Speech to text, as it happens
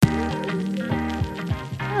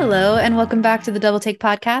Hello, and welcome back to the Double Take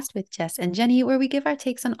podcast with Jess and Jenny, where we give our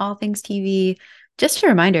takes on all things TV. Just a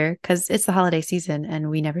reminder, because it's the holiday season and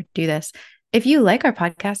we never do this. If you like our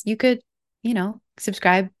podcast, you could,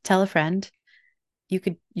 subscribe, tell a friend. You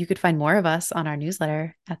could find more of us on our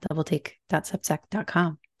newsletter at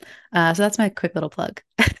doubletake.substack.com. So that's my quick little plug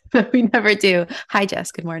that we never do. Hi,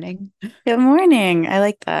 Jess. Good morning. Good morning. I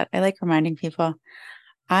like that. I like reminding people.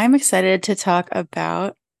 I'm excited to talk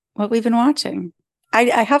about what we've been watching.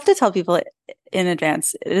 I have to tell people in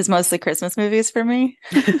advance, it is mostly Christmas movies for me.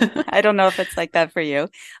 I don't know if it's like that for you.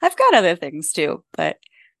 I've got other things too, but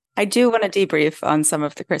I do want to debrief on some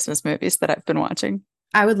of the Christmas movies that I've been watching.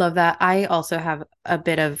 I would love that. I also have a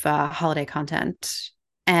bit of holiday content.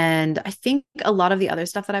 And I think a lot of the other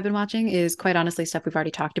stuff that I've been watching is quite honestly stuff we've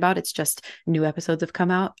already talked about. It's just new episodes have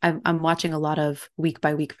come out. I'm watching a lot of week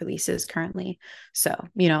by week releases currently. So,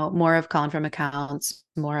 more of Colin from Accounts,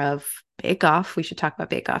 more of Bake Off. We should talk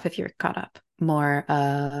about Bake Off if you're caught up. More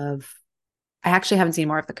of, I actually haven't seen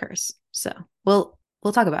more of The Curse. So we'll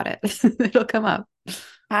talk about it. It'll come up.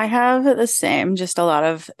 I have the same, just a lot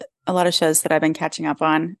of shows that I've been catching up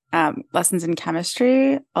on. Lessons in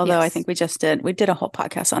Chemistry, although I Yes. think we did a whole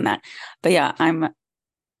podcast on that. But yeah, I'm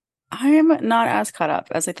not as caught up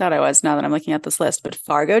as I thought I was now that I'm looking at this list. But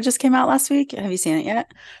Fargo just came out last week. Have you seen it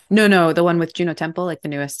yet? No, the one with Juno Temple, like the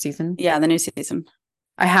newest season. Yeah, the new season.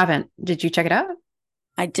 I haven't. Did you check it out?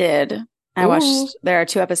 I did. I Ooh. watched, there are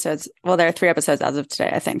 2 episodes. Well, there are 3 episodes as of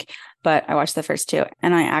today, I think. But I watched the first two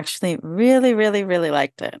and I actually really, really, really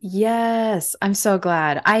liked it. Yes, I'm so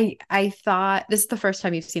glad. I thought this is the first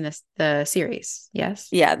time you've seen the series. Yes.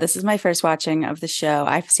 Yeah, this is my first watching of the show.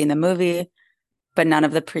 I've seen the movie, but none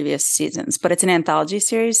of the previous seasons. But it's an anthology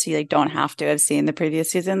series, so you don't have to have seen the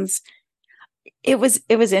previous seasons. It was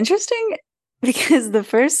interesting because the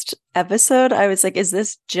first episode I was like, is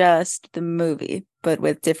this just the movie but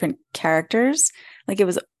with different characters? Like it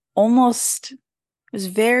was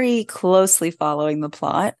very closely following the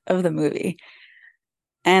plot of the movie.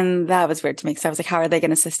 And that was weird to me because I was like, how are they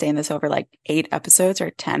going to sustain this over like 8 episodes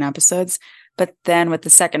or 10 episodes? But then with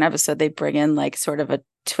the second episode, they bring in like sort of a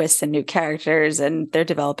twist and new characters and they're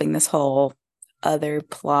developing this whole other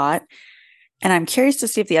plot. And I'm curious to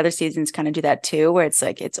see if the other seasons kind of do that too, where it's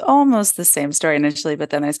like it's almost the same story initially,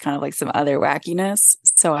 but then there's kind of like some other wackiness.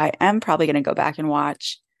 So I am probably going to go back and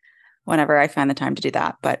watch whenever I find the time to do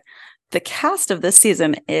that. But the cast of this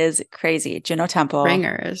season is crazy. Juno Temple,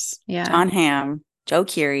 Ringers. Yeah. John Hamm, Joe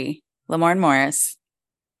Keery, Lamorne Morris.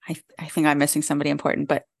 I think I'm missing somebody important,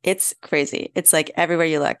 but it's crazy. It's like everywhere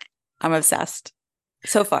you look, I'm obsessed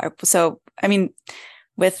so far. So, I mean,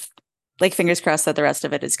 with like fingers crossed that the rest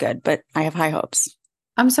of it is good, but I have high hopes.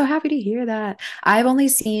 I'm so happy to hear that. I've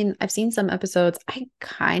seen some episodes. I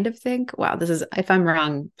kind of think, wow, this is, if I'm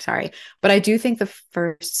wrong, sorry, but I do think the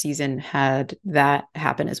first season had that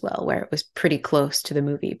happen as well, where it was pretty close to the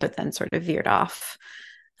movie, but then sort of veered off.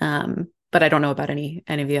 But I don't know about any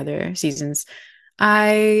of the other seasons.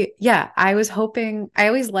 I was hoping, I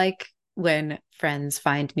always like when friends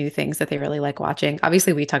find new things that they really like watching.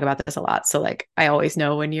 Obviously, we talk about this a lot. So like I always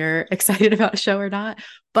know when you're excited about a show or not.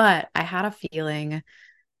 But I had a feeling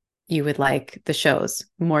you would like the shows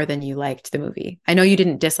more than you liked the movie. I know you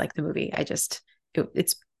didn't dislike the movie. It's,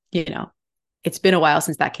 you know, it's been a while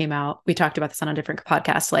since that came out. We talked about this on a different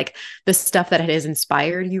podcast. Like the stuff that it has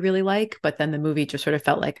inspired you really like, but then the movie just sort of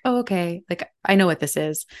felt like, oh, okay, like I know what this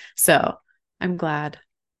is. So I'm glad.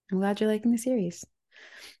 I'm glad you're liking the series.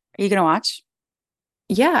 Are you going to watch?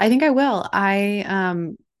 Yeah, I think I will.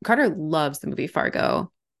 Carter loves the movie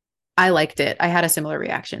Fargo. I liked it. I had a similar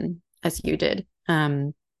reaction as you did.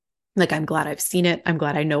 Like I'm glad I've seen it. I'm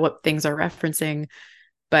glad I know what things are referencing.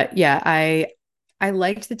 But yeah, I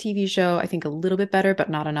liked the TV show, I think a little bit better, but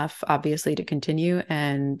not enough, obviously, to continue.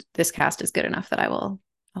 And this cast is good enough that I'll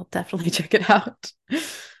definitely check it out. Yeah.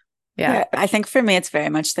 Yeah, I think for me, it's very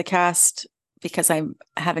much the cast because I'm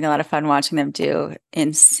having a lot of fun watching them do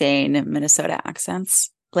insane Minnesota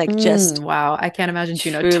accents. Like just Wow. I can't imagine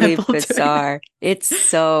Juno truly Temple doing that. bizarre. It's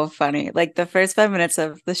so funny. Like the first 5 minutes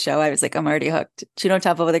of the show, I was like, I'm already hooked. Juno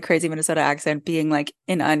Temple with a crazy Minnesota accent being like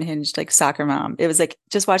an unhinged like soccer mom. It was like,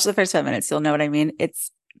 just watch the first 5 minutes. You'll know what I mean.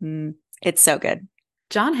 It's so good.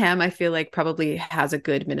 John Hamm, I feel like probably has a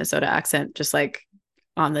good Minnesota accent, just like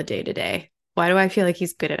on the day to day. Why do I feel like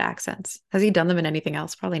he's good at accents? Has he done them in anything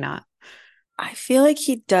else? Probably not. I feel like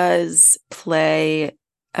he does play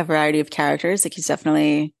a variety of characters. Like he's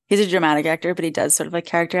a dramatic actor, but he does sort of like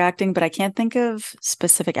character acting. But I can't think of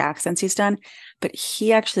specific accents he's done. But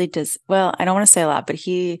he actually does, well, I don't want to say a lot, but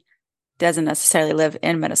he doesn't necessarily live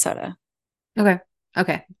in Minnesota. Okay.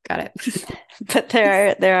 Okay, got it. But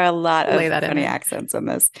there are a lot Lay of that in funny there. accents in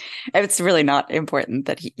this. It's really not important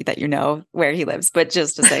that you know where he lives, but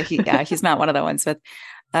just to say he's not one of the ones with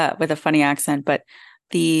a funny accent. But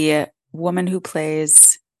the woman who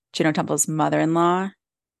plays Juno Temple's mother-in-law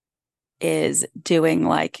is doing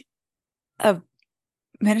like a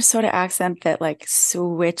Minnesota accent that like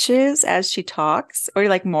switches as she talks or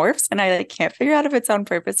like morphs. And I like can't figure out if it's on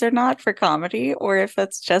purpose or not for comedy or if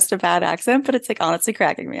it's just a bad accent, but it's like honestly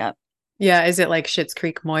cracking me up. Yeah, is it like Schitt's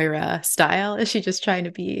Creek Moira style? Is she just trying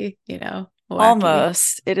to be, wacky?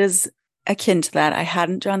 Almost. It is akin to that. I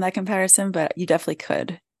hadn't drawn that comparison, but you definitely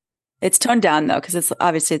could. It's toned down though, because it's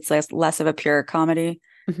obviously it's less of a pure comedy,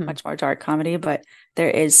 Mhm. much more dark comedy, but there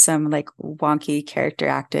is some like wonky character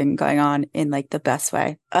acting going on in like the best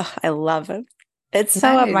way. Oh, I love it. It's so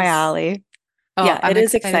up my Nice. alley. Oh, Yeah, I'm it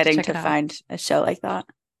is excited to exciting check to it out. find a show like that.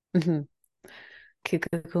 Hmm. Cool,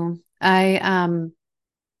 cool, cool.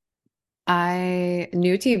 I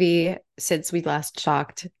new TV since we last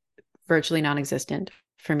talked, virtually non-existent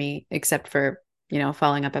for me, except for,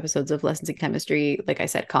 following up episodes of Lessons in Chemistry. Like I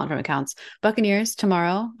said, Colin from Accounts. Buccaneers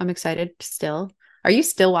tomorrow. I'm excited still. Are you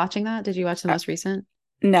still watching that? Did you watch the Uh, most recent?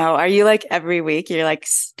 No, are you like every week you're like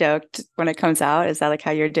stoked when it comes out? Is that like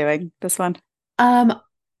how you're doing this one? Um,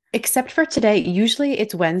 except for today. Usually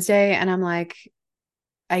it's Wednesday, and I'm like,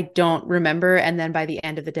 I don't remember. And then by the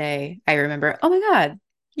end of the day, I remember, oh my God,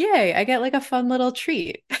 yay, I get like a fun little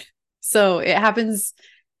treat. So it happens.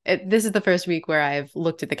 This is the first week where I've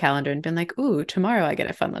looked at the calendar and been like, ooh, tomorrow I get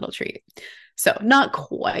a fun little treat. So not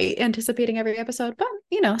quite anticipating every episode, but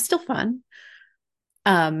still fun.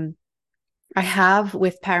 Um, I have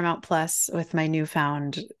with Paramount Plus with my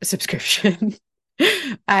newfound subscription.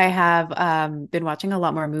 I have been watching a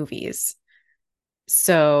lot more movies.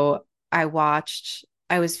 So I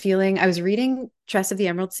was reading Tress of the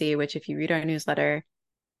Emerald Sea, which if you read our newsletter,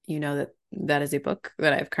 you know that that is a book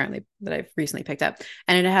that I've recently picked up.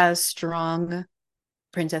 And it has strong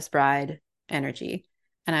Princess Bride energy.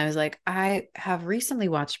 And I was like, I have recently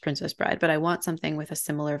watched Princess Bride, but I want something with a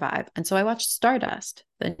similar vibe. And so I watched Stardust,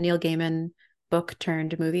 the Neil Gaiman book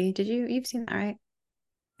turned movie. You've seen that, right?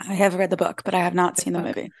 I have read the book, but I have not The seen the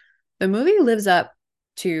book. movie. The movie lives up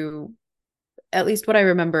to at least what I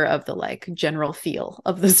remember of the like general feel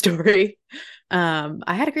of the story. I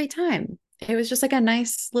had a great time. It was just like a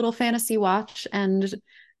nice little fantasy watch and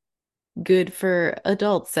good for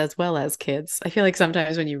adults as well as kids. I feel like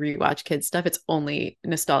sometimes when you rewatch kids stuff, it's only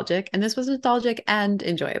nostalgic, and this was nostalgic and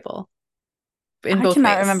enjoyable in I both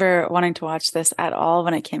cannot ways. remember wanting to watch this at all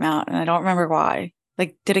when it came out, and I don't remember why.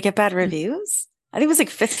 Like, did it get bad reviews? I think it was like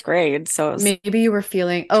fifth grade, so it was. Maybe you were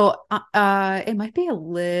feeling, it might be a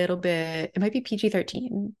little bit, it might be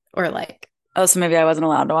PG-13 or like Oh, so maybe I wasn't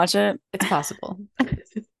allowed to watch it. it's possible.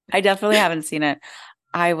 I definitely haven't seen it.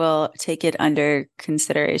 I will take it under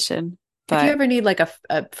consideration, If you but ever need like a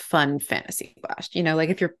fun fantasy watch, like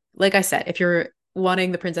if you're like I said, if you're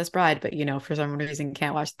wanting the Princess Bride, but for some reason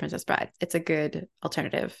can't watch the Princess Bride, it's a good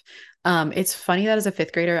alternative. It's funny that as a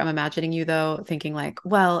fifth grader, I'm imagining you though thinking like,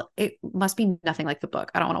 well, it must be nothing like the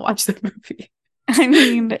book. I don't want to watch the movie. I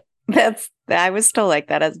mean, I was still like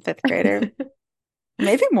that as a fifth grader.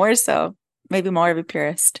 Maybe more so. Maybe more of a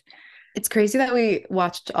purist. It's crazy that we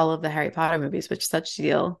watched all of the Harry Potter movies with such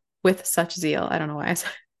zeal. I don't know why I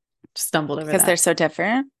stumbled over Because they're that. so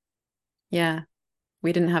different. Yeah,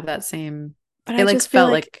 we didn't have that same. But It I like just feel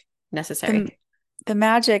felt like like necessary. the the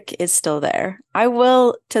magic is still there. I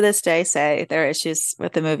will to this day say there are issues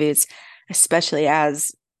with the movies, especially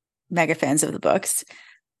as mega fans of the books,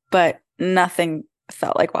 but nothing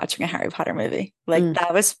felt like watching a Harry Potter movie. Like Mm.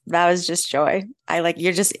 that was just joy. I like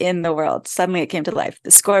you're just in the world. Suddenly it came to life.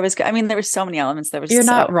 The score was good. I mean, there were so many elements that were You're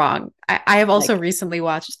so not wrong. I have also like recently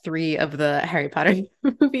watched three of the Harry Potter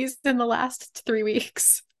movies in the last 3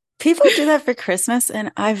 weeks. people do that for Christmas,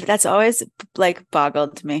 and I've that's always like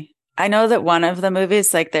boggled me. I know that one of the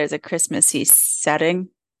movies, like there's a Christmassy setting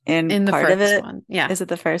in In the part of first it. one. Yeah. Is it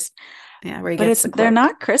the first? Yeah, where he But gets it's the they're cloak.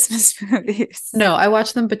 not Christmas movies. No, I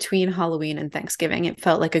watched them between Halloween and Thanksgiving. It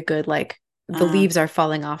felt like a good, like, the Uh, leaves are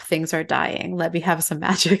falling off, things are dying. Let me have some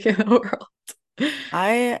magic in the world.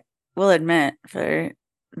 I will admit for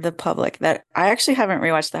the public that I actually haven't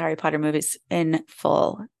rewatched the Harry Potter movies in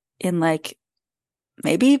full in like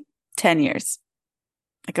maybe 10 years,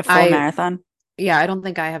 like a full I, marathon. yeah, I don't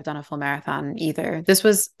think I have done a full marathon either.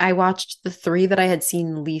 I watched the three that I had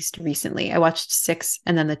seen least recently. I watched six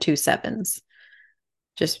and then the two sevens.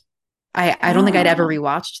 Just, I don't think I'd ever Oh,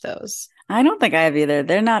 rewatched those. I don't think I have either.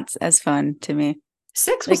 They're not as fun to me.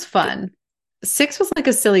 Six was Like, fun. Six was like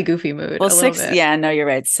a silly, goofy mood well, a little six, bit. yeah, no, you're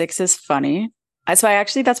right. Six is funny. That's why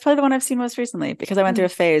actually that's probably the one I've seen most recently because I went through a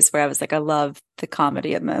Mm. phase where I was like, I love the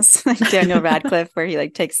comedy in this. Like Daniel Radcliffe, where he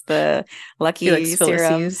like takes the Lucky Felix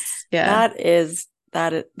serum. Felicis. Yeah,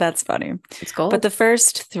 That's funny. it's But the gold.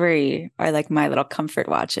 first three are like my little comfort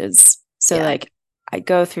watches. So Yeah. like I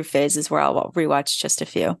go through phases where I'll rewatch just a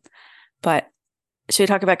few. But should we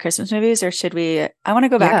talk about Christmas movies or should we? I want to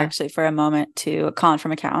go back Yeah. actually for a moment to Colin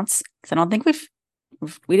from Accounts because I don't think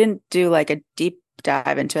we didn't do like a deep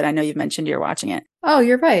dive into it. I know you've mentioned you're watching it. Oh,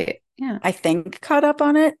 you're right. Yeah. I think caught up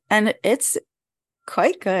on it and it's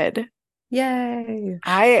quite good. Yay.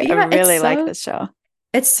 I Yeah, really like this show.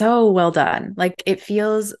 it's so well done. Like it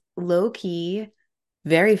feels low key,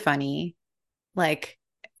 very funny. Like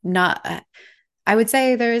not I would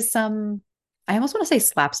say there is some I almost want to say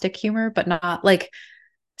slapstick humor, but not like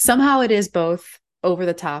somehow it is both over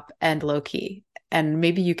the top and low key. And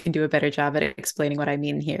maybe you can do a better job at explaining what I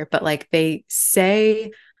mean here. But like they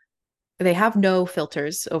say they have no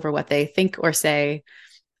filters over what they think or say.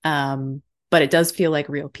 Um, but it does feel like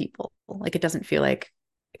real people. Like it doesn't feel like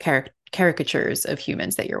caricatures of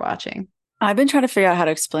humans that you're watching I've been trying to figure out how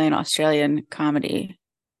to explain Australian comedy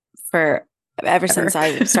for ever since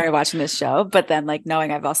ever. I started watching this show. But then, like,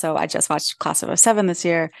 knowing I just watched Class of '07 this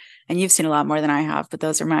year, and you've seen a lot more than I have, but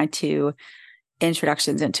those are my two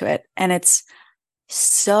introductions into it. And it's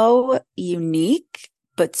so unique,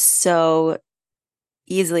 but so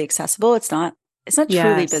easily accessible. It's not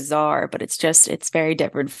truly Yes. bizarre, but it's very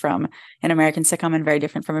different from an American sitcom and very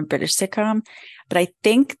different from a British sitcom. But I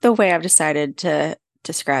think the way I've decided to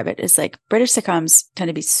describe it is like British sitcoms tend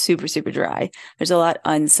to be super, super dry. There's a lot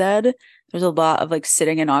unsaid. There's a lot of like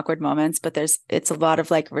sitting in awkward moments, but it's a lot of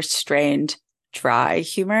like restrained, dry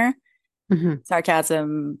humor, Mhm.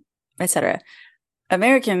 sarcasm, etc.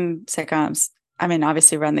 American sitcoms, I mean,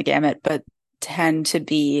 obviously run the gamut, but tend to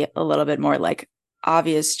be a little bit more like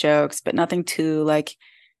obvious jokes, but nothing too like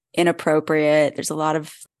inappropriate. There's a lot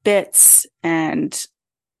of bits and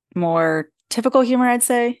more typical humor, I'd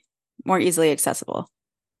say, more easily accessible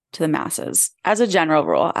to the masses. As a general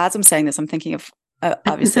rule, as I'm saying this, I'm thinking of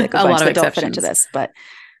obviously like a A lot bunch of that don't fit into exceptions. this, but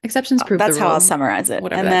Exceptions prove the that's how I'll rule, summarize it.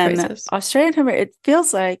 whatever And that phrase then is. Australian humor, it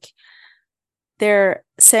feels like they're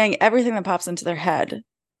saying everything that pops into their head.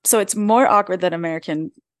 So it's more awkward than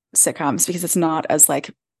American sitcoms because it's not as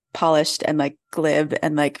like polished and like glib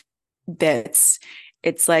and like bits.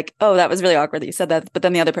 It's like, oh, that was really awkward that you said that. But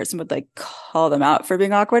then the other person would like call them out for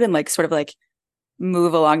being awkward and like sort of like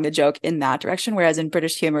move along the joke in that direction. Whereas in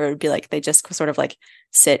British humor, it would be like they just sort of like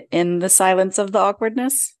sit in the silence of the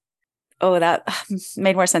awkwardness. Oh, that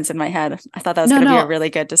made more sense in my head. I thought that was No, going to be a no. really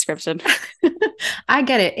good description. I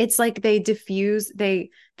get it. It's like they diffuse, they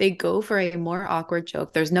go for a more awkward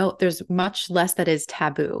joke. There's much less that is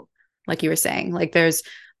taboo, like you were saying. Like there's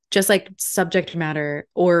just like subject matter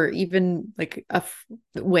or even like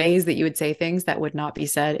ways that you would say things that would not be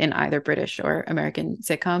said in either British or American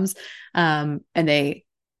sitcoms. And they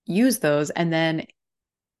use those and then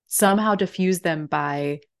somehow diffuse them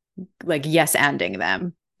by like yes anding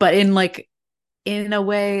them, but in a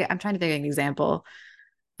way, I'm trying to think of an example.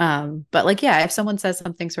 But like, yeah, if someone says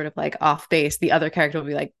something sort of like off base, the other character will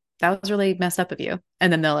be like, that was really messed up of you.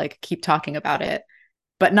 And then they'll like keep talking about it,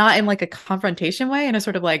 but not in like a confrontation way, in a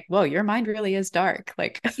sort of like, whoa, your mind really is dark.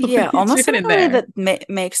 Like, what are Yeah, you almost in doing in a way there? that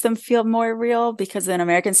makes them feel more real because in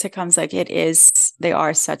American sitcoms, like they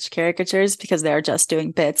are such caricatures because they're just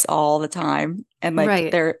doing bits all the time and like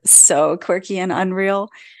Right. they're so quirky and unreal.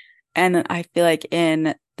 And I feel like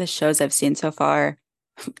in the shows I've seen so far,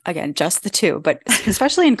 again, just the two, but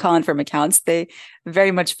especially in Colin from Accounts, they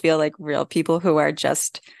very much feel like real people who are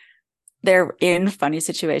just they're in funny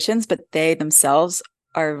situations, but they themselves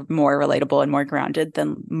are more relatable and more grounded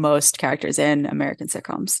than most characters in American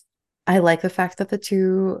sitcoms. I like the fact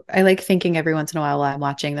that I like thinking every once in a while I'm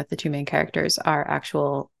watching that the two main characters are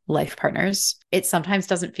actual life partners. It sometimes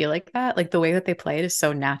doesn't feel like that. Like the way that they play it is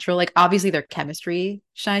so natural. Like obviously their chemistry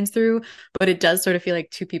shines through, but it does sort of feel like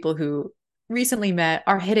two people who recently met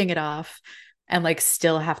are hitting it off and like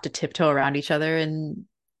still have to tiptoe around each other in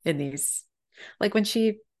these like when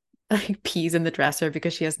she like pees in the dresser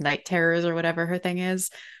because she has night terrors or whatever her thing is.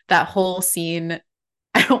 That whole scene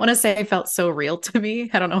I don't want to say it felt so real to me.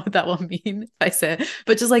 I don't know what that will mean if I say it,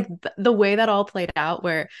 but just like the way that all played out,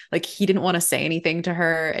 where like he didn't want to say anything to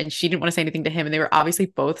her and she didn't want to say anything to him. And they were obviously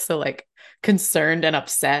both so like concerned and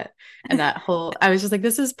upset. And I was just like,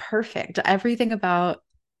 this is perfect. Everything about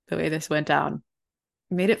the way this went down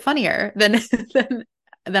made it funnier than,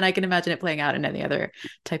 than I can imagine it playing out in any other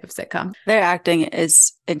type of sitcom. Their acting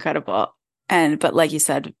is incredible. But like you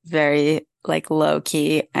said, very like low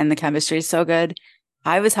key and the chemistry is so good.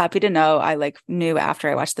 I was happy to know. I like knew after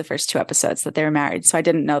I watched the first two episodes that they were married. So I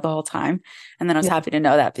didn't know the whole time. And then I was Yeah. happy to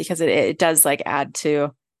know that because it does like add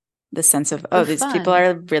to the sense of, oh, The these people fun.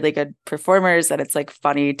 are really good performers, that it's like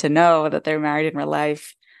funny to know that they're married in real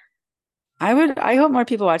life. I hope more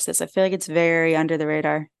people watch this. I feel like it's very under the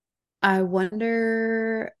radar. I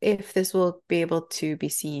wonder if this will be able to be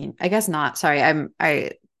seen. I guess not. Sorry,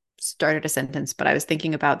 I started a sentence, but I was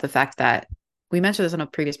thinking about the fact that we mentioned this on a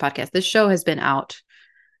previous podcast. This show has been out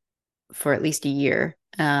for at least a year,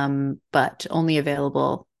 but only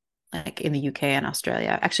available like in the UK and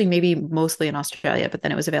Australia. Actually, maybe mostly in Australia, but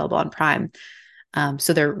then it was available on Prime.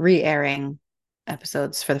 So they're re-airing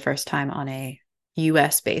episodes for the first time on a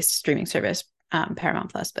US based streaming service,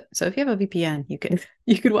 Paramount Plus. But so if you have a VPN, you could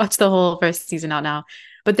you could watch the whole first season out now.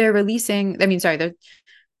 But they're releasing, I mean, sorry,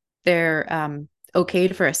 they're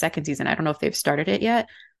okayed for a second season. I don't know if they've started it yet,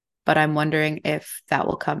 but I'm wondering if that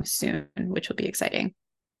will come soon, which will be exciting.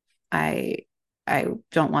 I I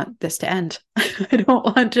don't want this to end. I don't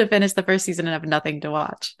want to finish the first season and have nothing to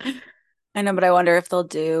watch. I know, but I wonder if they'll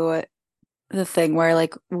do the thing where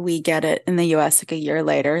like we get it in the US like a year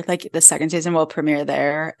later. Like the second season will premiere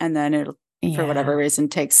there and then it'll, for whatever Yeah. reason,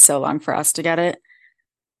 takes so long for us to get it.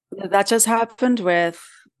 That just happened with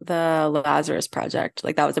the Lazarus Project.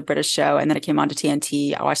 Like that was a British show, and then it came on to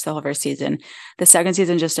TNT. I watched the whole first season. The second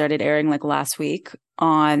season just started airing like last week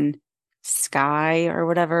on Sky or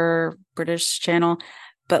whatever British channel,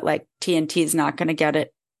 but like TNT is not going to get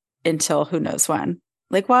it until who knows when.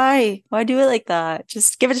 Like why? Why do it like that?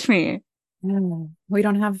 Just give it to me. We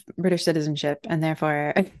don't have British citizenship, and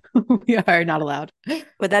therefore we are not allowed.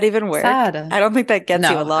 Would that even work? Sad. I don't think that gets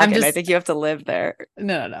you a No, I'm login. I think just you have to live there.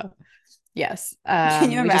 no, no, no. Yes. Can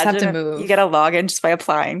you We just have imagine to if you get move. a login just by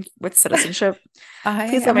applying with citizenship? I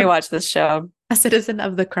Please let am me watch this show. a citizen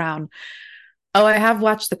of the Crown. Oh, I have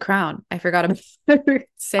watched The Crown. I forgot about I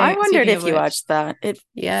saying. wondered Speaking if of you which, watched that.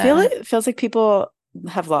 yeah, It feels like people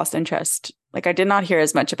have lost interest. Like I did not hear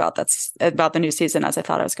as much about about the new season as I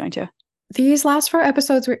thought I was going to. these last four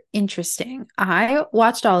episodes were interesting. I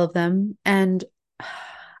watched all of them, and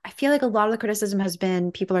I feel like a lot of the criticism has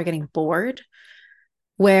been people are getting bored.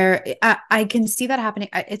 Where I can see that happening.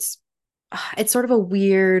 It's sort of a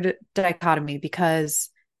weird dichotomy because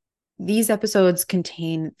these episodes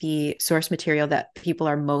contain the source material that people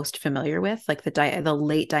are most familiar with, like the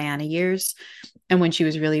late Diana years, and when she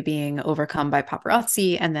was really being overcome by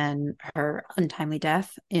paparazzi, and then her untimely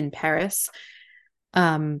death in Paris.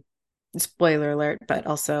 Um, Spoiler alert, but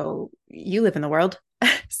also you live in the world,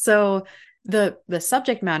 so the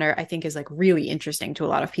subject matter I think is like really interesting to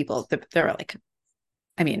a lot of people. There are like,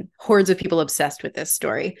 I mean, hordes of people obsessed with this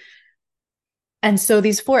story. And so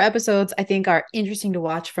these four episodes, I think, are interesting to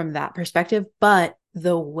watch from that perspective. But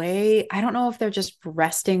the way, I don't know if they're just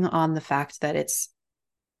resting on the fact that it's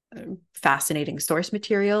fascinating source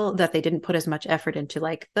material, that they didn't put as much effort into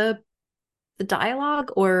like the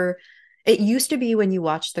dialogue, or it used to be when you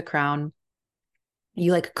watched The Crown,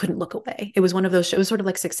 you like couldn't look away. It was one of those shows, it was sort of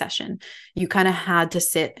like Succession. You kind of had to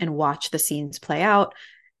sit and watch the scenes play out.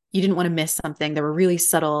 You didn't want to miss something. There were really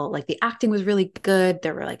subtle, like the acting was really good.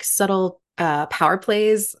 There were like subtle power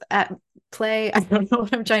plays at play. I don't know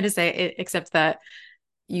what I'm trying to say, except that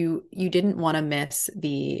you didn't want to miss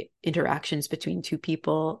the interactions between two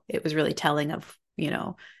people. It was really telling of,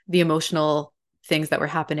 the emotional things that were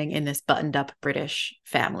happening in this buttoned up British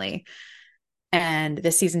family. And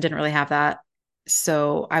this season didn't really have that.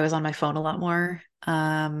 So I was on my phone a lot more.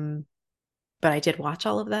 But I did watch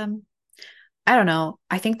all of them. I don't know.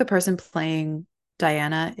 I think the person playing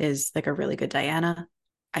Diana is like a really good Diana.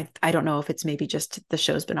 I don't know if it's maybe just the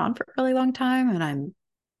show's been on for a really long time and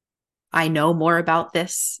I know more about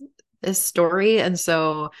this story, and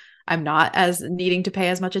so I'm not as needing to pay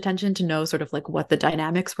as much attention to know sort of like what the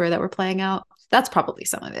dynamics were that were playing out. That's probably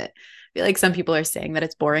some of it. I feel like some people are saying that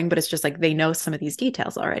it's boring, but it's just like they know some of these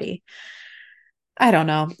details already. I don't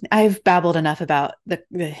know. I've babbled enough about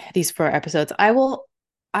these four episodes. I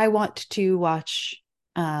want to watch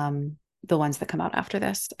the ones that come out after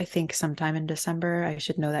this. I think sometime in December. I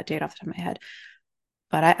should know that date off the top of my head.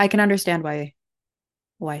 But I can understand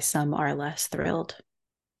why some are less thrilled.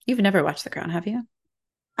 You've never watched The Crown, have you?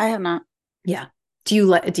 I have not. Yeah. Do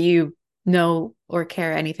you know or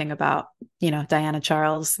care anything about, Diana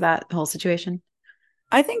Charles, that whole situation?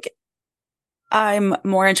 I think I'm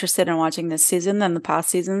more interested in watching this season than the past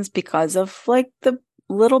seasons because of like the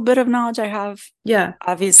little bit of knowledge I have. Yeah.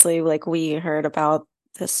 Obviously, like we heard about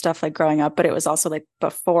this stuff like growing up, but it was also like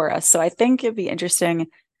before us. So I think it'd be interesting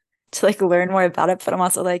to like learn more about it. But I'm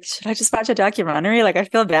also like, should I just watch a documentary? Like I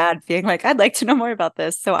feel bad being like, I'd like to know more about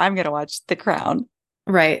this. So I'm gonna watch The Crown.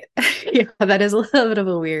 Right. Yeah, that is a little bit of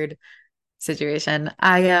a weird situation.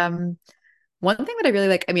 One thing that I really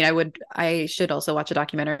like, I mean, I should also watch a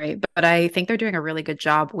documentary, but I think they're doing a really good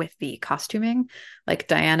job with the costuming. Like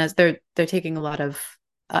Diana's, they're taking a lot of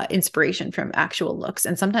inspiration from actual looks,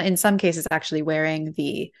 and sometimes in some cases actually wearing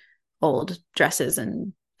the old dresses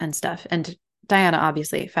and stuff. And Diana,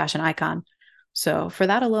 obviously, fashion icon. So for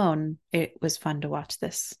that alone, it was fun to watch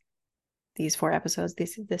these 4 episodes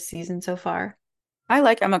this season so far. I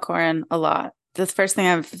like Emma Corrin a lot. The first thing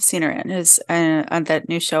I've seen her in is on that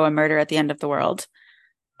new show, A Murder at the End of the World.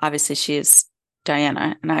 Obviously, she's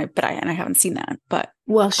Diana, and I haven't seen that, but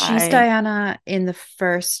Well, she's I Diana in the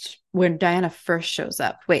first when Diana first shows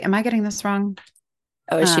up. Wait, am I getting this wrong?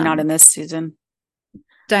 oh, is she not Um, in this season?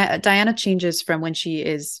 Diana changes from when she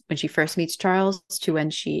first meets Charles to when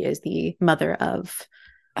she is the mother of.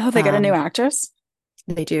 Oh, they got a new Um, actress.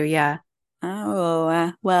 they do, yeah.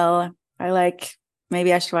 Oh, well, I like.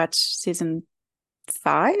 Maybe I should watch season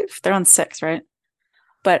 5. They're on 6, right?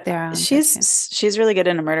 But They're on six. Yeah. she's really good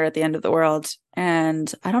in A Murder at the End of the World, and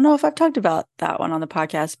I don't know if I've talked about that one on the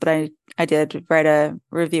podcast, but I did write a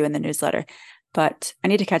review in the newsletter. But I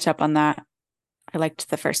need to catch up on that. I liked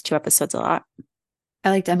the first 2 episodes a lot. I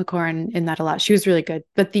liked Emma Corrin in that a lot. She was really good.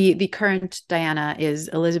 But the current Diana is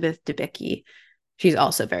Elizabeth Debicki. She's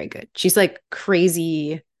also very good. She's like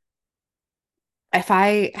crazy. If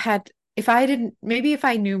I didn't, maybe if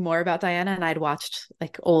I knew more about Diana and I'd watched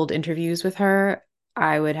like old interviews with her,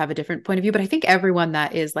 I would have a different point of view. But I think everyone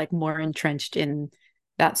that is like more entrenched in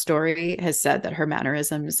that story has said that her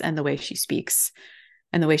mannerisms and the way she speaks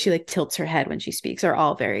and the way she like tilts her head when she speaks are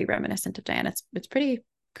all very reminiscent of Diana. It's pretty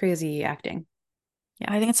crazy acting.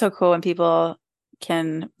 Yeah. I think it's so cool when people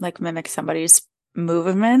can like mimic somebody's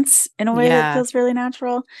movements in a way that Yeah. feels really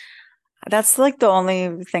natural. That's like the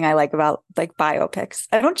only thing I like about like biopics.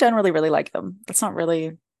 I don't generally really like them. That's not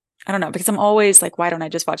really, I don't know, because I'm always like, why don't I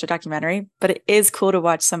just watch a documentary? But it is cool to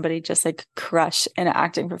watch somebody just like crush an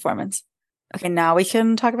acting performance. Okay, now we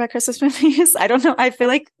can talk about Christmas movies. I don't know. I feel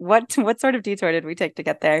like what sort of detour did we take to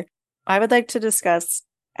get there? I would like to discuss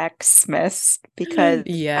Xmas because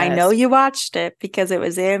I know Yes. you watched it because it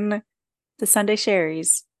was in the Sunday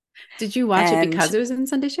Sherry's. Did you watch it And because it was in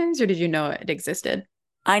Sunday Shares or did you know it existed?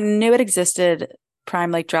 I knew it existed.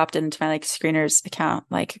 Prime like dropped it into my like screeners account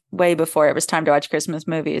like way before it was time to watch Christmas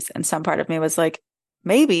movies. And some part of me was like,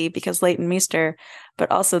 maybe because Leighton Meester,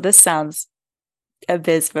 but also this sounds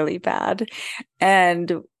abysmally bad.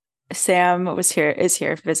 And Sam is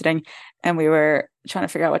here visiting, and we were trying to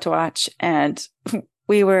figure out what to watch. And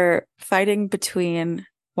we were fighting between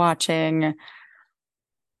watching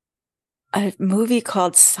a movie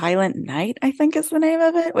called Silent Night, I think is the name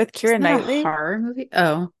of it, with Keira Isn't that a Knightley. horror movie?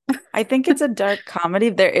 Oh, I think it's a dark comedy.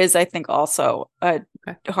 There is, I think, also a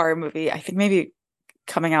okay. horror movie. I think maybe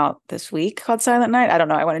coming out this week called Silent Night. I don't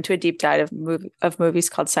know. I went into a deep dive of movies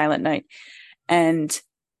called Silent Night, and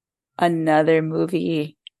another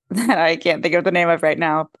movie that I can't think of the name of right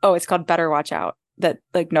now. Oh, it's called Better Watch Out. That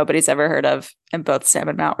like nobody's ever heard of, and both Sam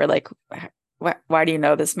and Matt were like, why do you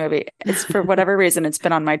know this movie? It's for whatever reason, it's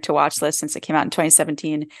been on my to watch list since it came out in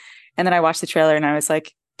 2017. And then I watched the trailer and I was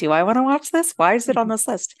like, do I want to watch this? Why is it on this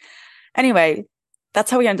list? Anyway,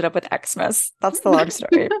 that's how we ended up with Xmas. That's the long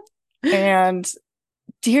story. And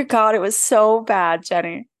dear God, it was so bad,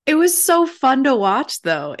 Jenny. It was so fun to watch,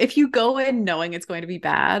 though. If you go in knowing it's going to be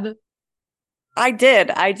bad, I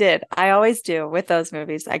did. I did. I always do with those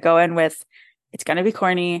movies. I go in with it's going to be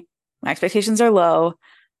corny. My expectations are low.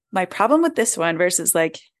 My problem with this one versus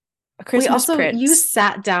like a wait, Christmas also, you Prince,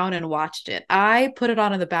 sat down and watched it. I put it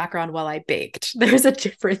on in the background while I baked. There's a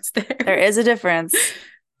difference there there. is a difference.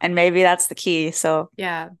 And maybe that's the key. So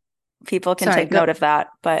Yeah. people can Sorry, take note of that.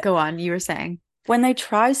 But go on. You were saying. when they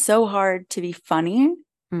try so hard to be funny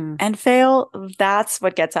Mm. and fail, that's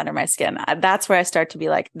what gets under my skin. That's where I start to be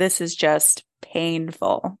like, this is just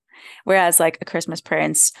painful. Whereas like a Christmas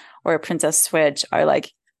Prince or a Princess Switch are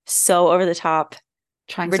like so over the top,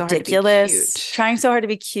 Trying so hard to be ridiculous, cute. trying so hard to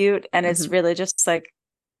be cute. And it's Mhm. really just like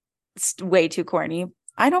it's way too corny.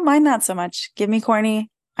 I don't mind that so much. Give me corny.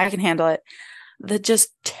 I can handle it. The just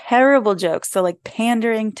terrible jokes. So like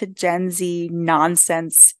pandering to Gen Z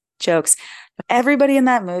nonsense jokes. Everybody in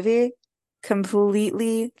that movie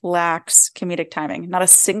completely lacks comedic timing. Not a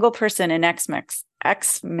single person in X Mix,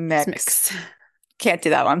 Mix. can't do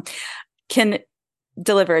that one, can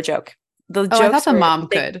deliver a joke. The Oh, I thought jokes the were mom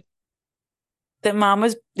could. the mom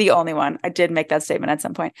was the only one. I did make that statement at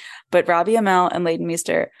some point. But Robbie Amell and Leighton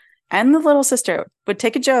Meester and the little sister would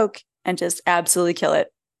take a joke and just absolutely kill it.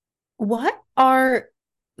 What are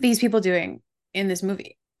these people doing in this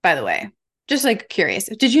movie, by the way? Just like curious.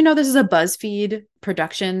 Did you know this is a BuzzFeed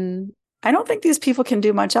production? I don't think these people can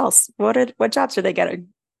do much else. What jobs are they getting?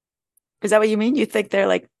 Is that what you mean? You think they're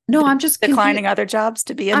like No, I'm just confused. declining other jobs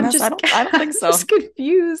to be in I'm this? just I don't think I'm so. just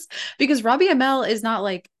confused because Robbie Amell is not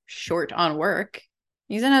like short on work.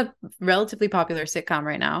 He's in a relatively popular sitcom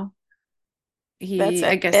right now. That's He,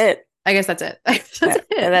 it. It. I guess that's it. That's it.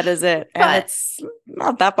 That is it. And But it's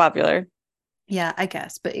not that popular. yeah, I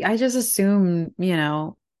guess. But I just assume,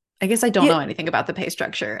 I guess I don't Yeah. know anything about the pay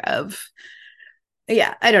structure of,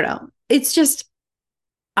 yeah, I don't know. It's just,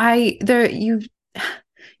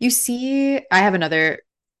 you see, I have another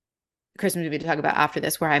Christmas movie to talk about after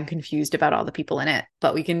this where I'm confused about all the people in it,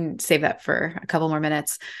 but we can save that for a couple more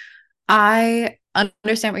minutes. I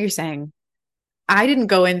understand what you're saying. I didn't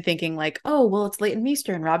go in thinking like, oh, well, it's Leighton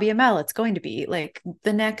Meester and Robbie Amell. It's going to be like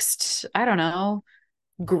the next, I don't know,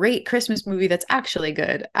 great Christmas movie that's actually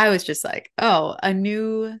good. I was just like, oh, a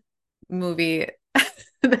new movie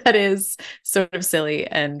that is sort of silly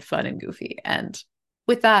and fun and goofy. And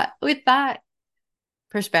with that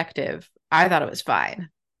perspective, I thought it was fine.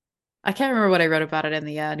 I can't remember what I wrote about it in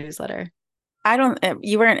the newsletter. I don't,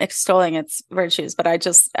 you weren't extolling its virtues, but I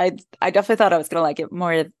definitely thought I was going to like it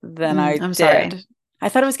more than I I'm sorry. did. I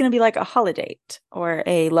thought it was going to be like a Holiday or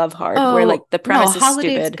a Love Hard, where like Oh, the no, premise is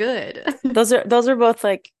Holiday's stupid. good. Those are both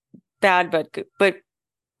like bad, but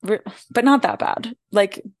not that bad.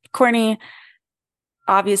 Like corny,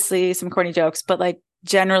 obviously some corny jokes, but like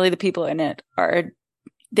generally the people in it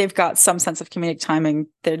they've got some sense of comedic timing.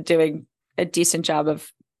 They're doing a decent job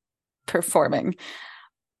of performing.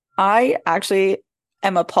 I actually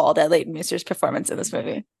am appalled at Leighton Meester's performance in this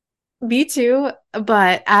movie. Me too.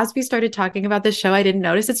 But as we started talking about this show, I didn't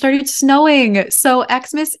notice it started snowing. So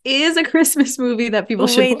Xmas is a Christmas movie that people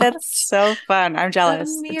should Wait, that's watch. so fun. I'm A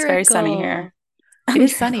jealous. It's very sunny here. miracle. It I'm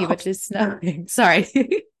is sunny, but jealous. it is snowing. Sorry.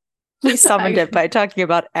 We summoned I it by talking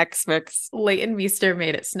about X-Mix. Leighton Meester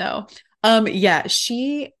made it snow. Yeah,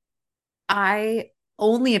 I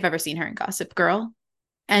only have ever seen her in Gossip Girl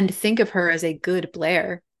and think of her as a good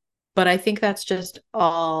Blair, but I think that's just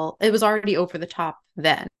all, it was already over the top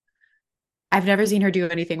then. I've never seen her do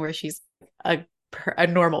anything where she's a a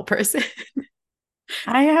normal person.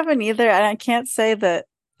 I haven't either, and I can't say that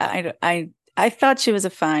I thought she was a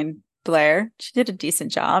fine Blair. She did a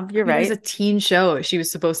decent job. You're I mean, it was right. a teen show. She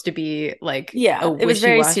was supposed to be like a Yeah, it was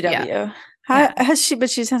very wishy-washy. Yeah. CW. How Yeah. has she? But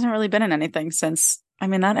she hasn't really been in anything since. I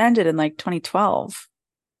mean, that ended in like 2012.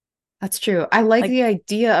 That's true. I like Like the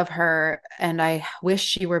idea of her and I wish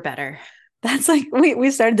she were better. that's like we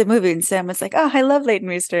started the movie and Sam was like, "Oh, I love Leighton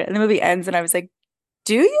Meester," and the movie ends, and I was like,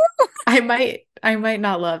 "Do you?" I might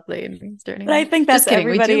not love Leighton Meester But I anymore. think Just that's kidding.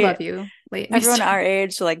 We do everybody. love you, Leighton Everyone Meester. our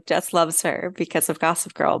age like just loves her because of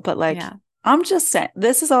Gossip Girl. But like, Yeah. I'm just saying,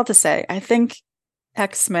 this is all to say, I think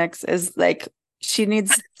X Mix is like she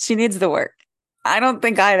needs the work. I don't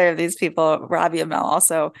think either of these people, Robbie and Mel,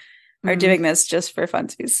 also are Mm, doing this just for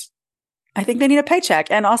funsies. I think they need a paycheck,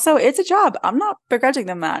 and also it's a job. I'm not begrudging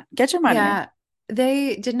them that. Get your money. yeah.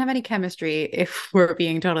 They didn't have any chemistry, if we're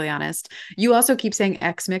being totally honest. You also keep saying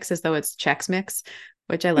X mix as though it's Chex Mix,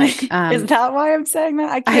 which I like. Is that why I'm saying that?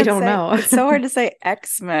 I I can't don't say. know. It's so hard to say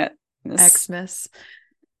Xmas. Xmas.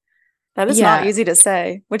 That is not Yeah, easy to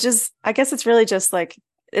say, which is, I guess it's really just like,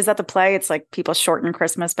 is that the play? It's like people shorten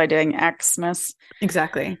Christmas by doing Xmas,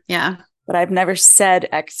 exactly. Yeah. but I've never said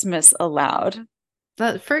Xmas aloud.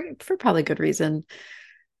 But for probably good reason.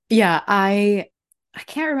 Yeah, I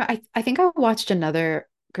can't remember. I think I watched another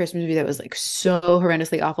Christmas movie that was like so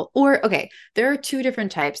horrendously awful. Or okay, there are two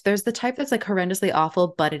different types. There's the type that's like horrendously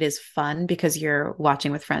awful, but it is fun because you're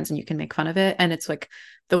watching with friends and you can make fun of it. And it's like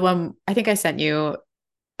the one I think I sent you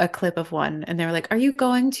a clip of one, and they were like, "Are you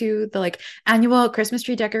going to the like annual Christmas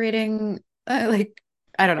tree decorating like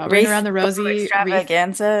I don't know, ring around Wreath the rosy wreath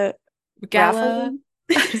extravaganza gala?" raffle.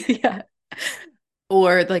 Yeah.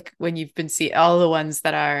 Or like when you've been see all the ones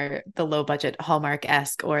that are the low budget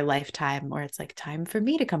Hallmark-esque or Lifetime, where it's like time for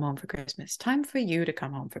me to come home for Christmas, time for you to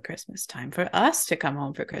come home for Christmas, time for us to come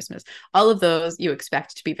home for Christmas. All of those you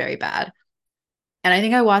expect to be very bad. And I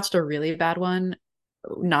think I watched a really bad one,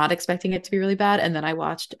 not expecting it to be really bad. And then I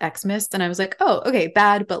watched Xmas and I was like, oh, okay,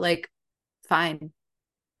 bad, but like fine.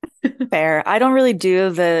 Fair. I don't really do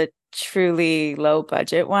the truly low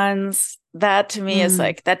budget ones. That to me is Mm,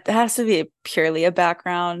 like that has to be purely a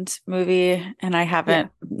background movie. And I yeah.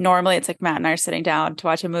 haven't normally it's like Matt and I are sitting down to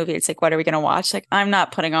watch a movie. It's like, what are we gonna watch? Like I'm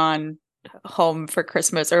not putting on Home for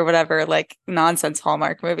Christmas or whatever like nonsense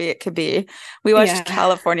Hallmark movie it could be. We watched Yeah.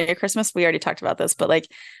 California Christmas. We already talked about this, but like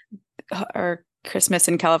or Christmas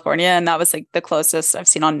in California, and that was like the closest I've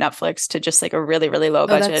seen on Netflix to just like a really, really low Oh,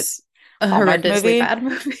 budget that's A Hallmark horrendously movie. bad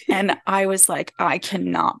movie. And I was like, I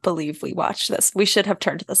cannot believe we watched this. We should have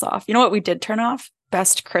turned this off. You know what we did turn off?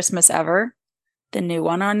 Best Christmas Ever, the new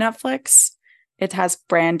one on Netflix. It has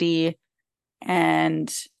Brandy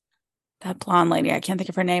and that blonde lady. I can't think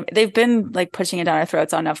of her name. They've been like pushing it down our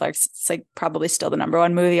throats on Netflix. It's like probably still the number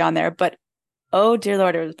one movie on there, but oh dear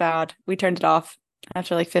Lord, it was bad. We turned it off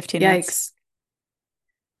after like 15 minutes. Yikes.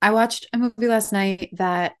 I watched a movie last night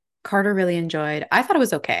that Carter really enjoyed. I thought it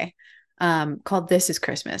was okay. Called This Is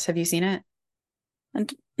Christmas. Have you seen it?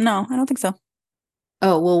 And no, I don't think so.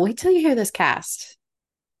 Oh, well, wait till you hear this cast.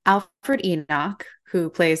 Alfred Enoch, who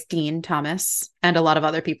plays Dean Thomas, and a lot of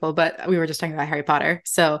other people, but we were just talking about Harry Potter.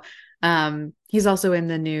 So he's also in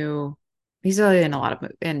the new, he's really in a lot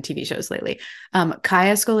of in TV shows lately.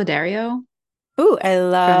 Kaya Scolodario Ooh, I from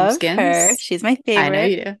love her. Skins. She's my I know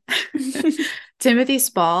favorite. you do. Timothy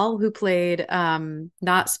Spall, who played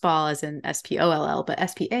not Spall as in Spoll, but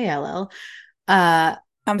Spall, I'm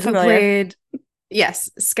who familiar. played yes,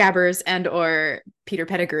 Scabbers and or Peter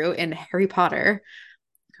Pettigrew in Harry Potter.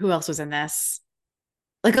 Who else was in this?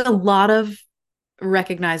 Like a lot of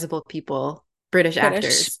recognizable people, British British.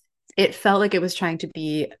 actors. It felt like it was trying to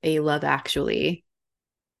be a Love Actually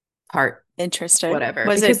part, Interesting. whatever,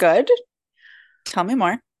 Was it because good? Tell me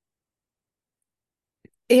more.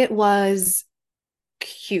 it was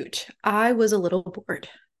cute. I was a little bored.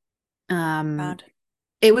 Um, Bad.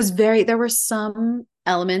 it was very, there were some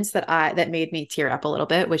elements that made me tear up a little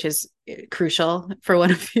bit, which is crucial for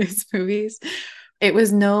one of these movies. It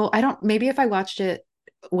was no, I don't, maybe if I watched it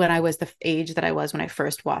when I was the age that I was when I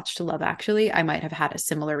first watched Love Actually, I might have had a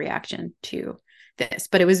similar reaction to this.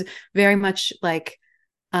 But it was very much like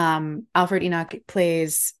Alfred Enoch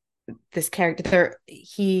plays this character.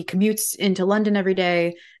 He commutes into London every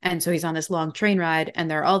day, and so he's on this long train ride, and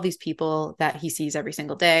there are all these people that he sees every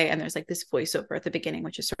single day, and there's like this voiceover at the beginning,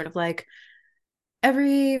 which is sort of like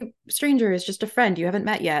every stranger is just a friend you haven't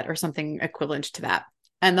met yet, or something equivalent to that.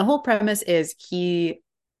 And the whole premise is he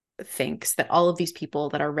thinks that all of these people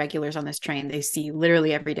that are regulars on this train they see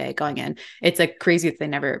literally every day going in, it's like crazy that they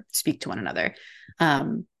never speak to one another.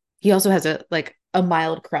 He also has a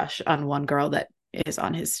mild crush on one girl that is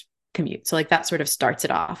on his commute, so like that sort of starts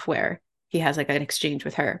it off where he has like an exchange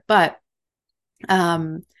with her. But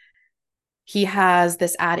um he has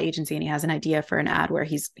this ad agency and he has an idea for an ad where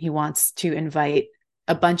he wants to invite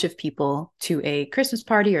a bunch of people to a Christmas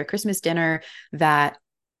party or a Christmas dinner that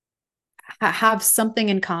have something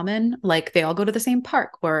in common, like they all go to the same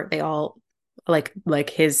park, or they all like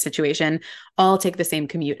his situation, all take the same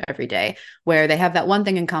commute every day, where they have that one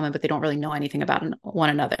thing in common but they don't really know anything about one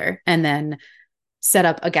another, and then set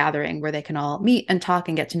up a gathering where they can all meet and talk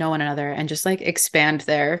and get to know one another and just like expand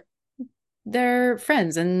their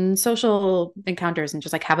friends and social encounters and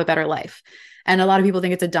just like have a better life. And a lot of people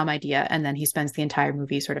think it's a dumb idea, and then he spends the entire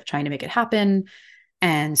movie sort of trying to make it happen.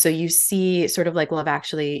 And so you see, sort of like Love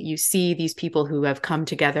Actually, you see these people who have come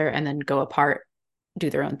together and then go apart, do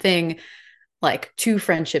their own thing. Like two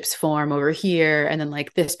friendships form over here, and then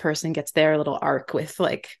like this person gets their little arc with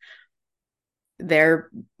like their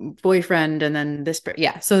boyfriend, and then this,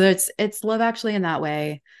 yeah. So it's Love Actually in that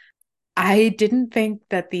way. I didn't think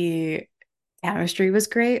that the chemistry was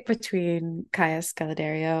great between Kaya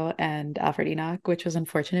Scodelario and Alfred Enoch, which was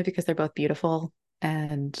unfortunate because they're both beautiful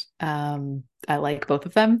and I like both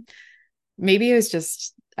of them. Maybe it was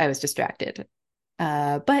just I was distracted.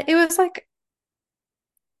 But it was like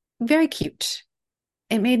very cute.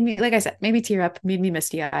 It made me, like I said, made me tear up, made me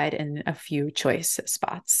misty eyed in a few choice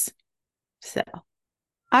spots. So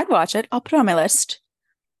I'd watch it. I'll put it on my list.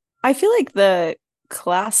 I feel like the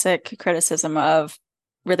classic criticism of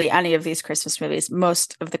really any of these Christmas movies,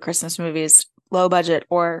 most of the Christmas movies, low budget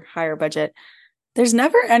or higher budget, there's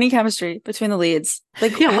never any chemistry between the leads.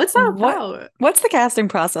 Like, yeah, what's that what? about? What's the casting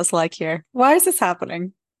process like here? Why is this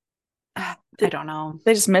happening? I don't know.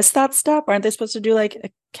 They just missed that step? Aren't they supposed to do like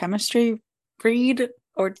a chemistry read?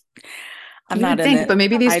 Or I'm You not would in think, it. but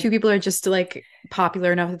maybe these I two people are just like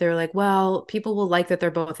popular enough that they're like, well, people will like that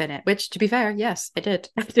they're both in it. Which, to be fair, yes, I did.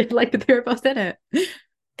 I did like that they were both in it.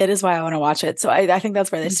 It is why I want to watch it. So I think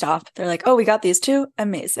that's where they stop. They're like, oh, we got these two.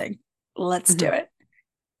 Amazing. Let's do Mhm. it.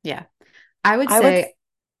 Yeah. I would I would, say,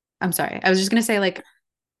 I'm sorry. I was just going to say like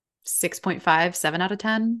 6.5, 7 out of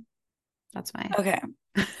 10. That's my, okay.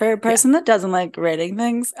 For a yeah. person that doesn't like rating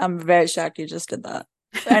things, I'm very shocked you just did that.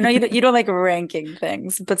 I know you don't like ranking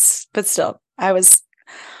things, but still, I was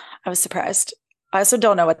surprised. I also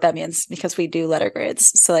don't know what that means because we do letter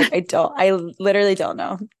grades. So like I literally don't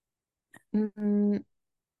know. Mm,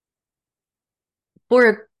 for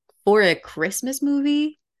a for a Christmas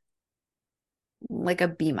movie, like a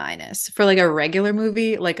B minus. For like a regular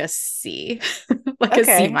movie, like a C, like a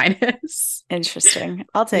C Okay, minus. interesting.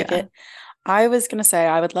 I'll take Yeah. it. I was going to say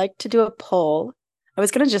I would like to do a poll. I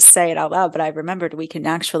was going to just say it out loud, but I remembered we can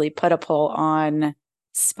actually put a poll on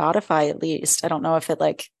Spotify at least. I don't know if it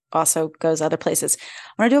like also goes other places.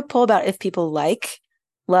 I want to do a poll about if people like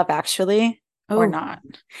Love Actually or Oh, not.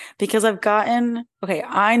 Because I've gotten, okay,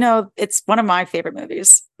 I know it's one of my favorite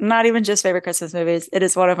movies, not even just favorite Christmas movies. It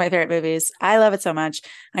is one of my favorite movies. I love it so much.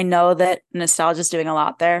 I know that nostalgia is doing a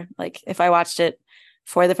lot there. Like if I watched it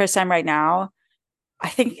for the first time right now, I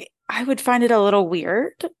think I would find it a little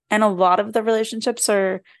weird. And a lot of the relationships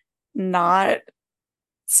are not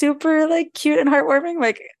super like cute and heartwarming.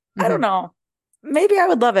 Like, I don't mhm. know. Maybe I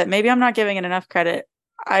would love it. Maybe I'm not giving it enough credit.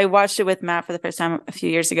 I watched it with Matt for the first time a few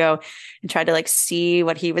years ago and tried to like see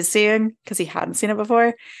what he was seeing because he hadn't seen it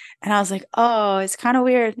before. And I was like, oh, it's kind of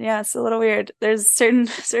weird. Yeah, it's a little weird. There's certain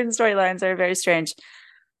storylines that are very strange.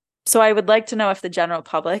 So I would like to know if the general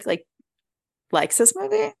public like likes this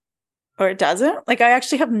movie or it doesn't. Like I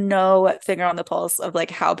actually have no finger on the pulse of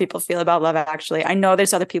like how people feel about Love Actually. I know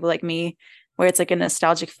there's other people like me where it's like a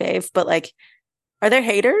nostalgic fave, but like are there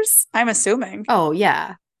haters? I'm assuming. Oh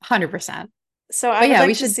yeah, 100%. So I But would yeah,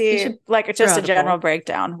 like to we see should like throw just a out a general poll.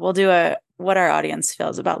 breakdown. We'll do a what our audience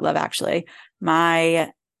feels about Love Actually.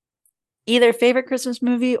 My either favorite Christmas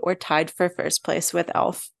movie or tied for first place with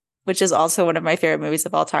Elf, which is also one of my favorite movies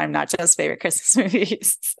of all time, not just favorite Christmas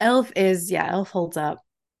movies. Elf holds up.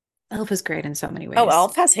 Elf is great in so many Oh, ways.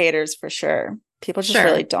 Elf has haters for sure. People just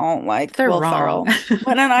really Sure, don't like they're Will wrong. Ferrell.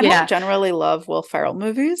 But and I don't Yeah. generally love Will Ferrell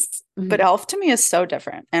movies, but Mhm. Elf to me is so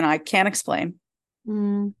different and I can't explain.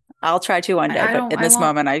 Mm, I'll try to one day, I but don't in this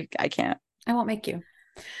moment I can't. I won't make you.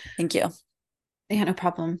 Thank you. Yeah, no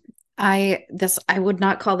problem. I would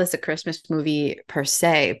not call this a Christmas movie per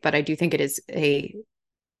se, but I do think it is a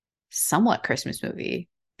somewhat Christmas movie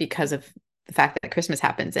because of the fact that Christmas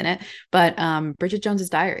happens in it. But Bridget Jones's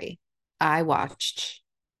Diary, I watched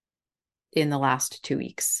in the last 2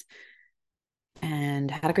 weeks and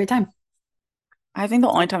had a great time. I think the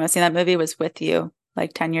only time I've seen that movie was with you,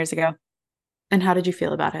 like 10 years ago. And how did you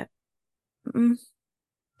feel about Mm,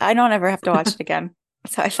 I don't ever have to watch it? it again.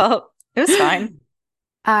 So I felt it was fine.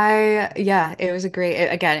 Yeah, it was a great,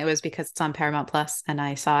 again, it was because it's on Paramount Plus and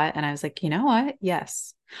I saw it and I was like, you know what?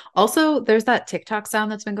 Yes. Also, there's that TikTok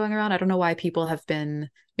sound that's been going around. I don't know why people have been,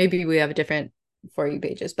 maybe we have a different For You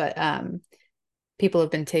pages, but people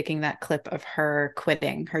have been taking that clip of her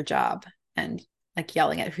quitting her job and like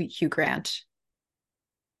yelling at Hugh Grant.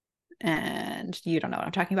 And you don't know what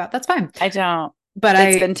I'm talking about. That's fine. I don't. But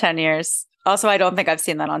It's I been 10 years. Also, I don't think I've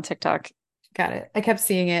seen that on TikTok. got it. I kept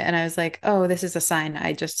seeing it and I was like, oh, this is a sign.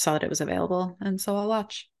 I just saw that it was available. And so I'll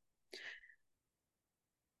watch.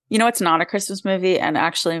 You know, it's not a Christmas movie and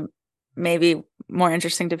actually maybe more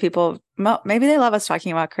interesting to people. Maybe they love us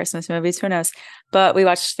talking about Christmas movies. Who knows? But we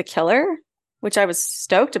watched The Killer, which I was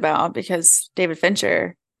stoked about because David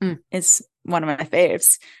Fincher Mm. is one of my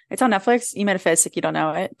faves. It's on Netflix. You made a face like you don't know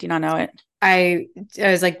it. Do you not know it? I I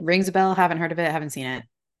was like, rings a bell, haven't heard of it, haven't seen it.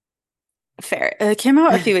 Fair. It came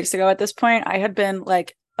out a few weeks ago at this point. I had been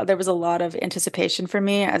like, there was a lot of anticipation for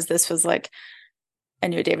me as this was like a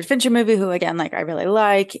new David Fincher movie, who again, like I really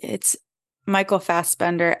like. It's Michael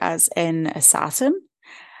Fassbender as an assassin.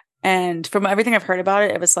 And from everything I've heard about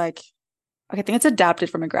it, it was like, okay, I think it's adapted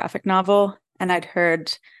from a graphic novel. And I'd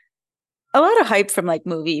heard a lot of hype from like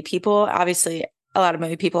movie people. Obviously, a lot of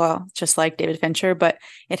movie people just like David Fincher, but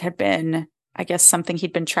it had been, I guess, something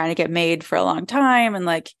he'd been trying to get made for a long time. And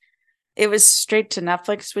like it was straight to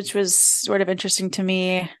Netflix, which was sort of interesting to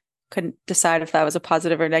me. Couldn't decide if that was a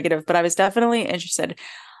positive or negative, but I was definitely interested.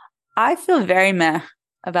 I feel very meh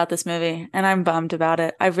about this movie, and I'm bummed about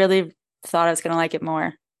it. I really thought I was going to like it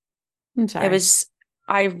more. I'm It sorry. was,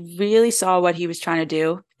 I really saw what he was trying to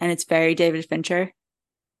do, and it's very David Fincher.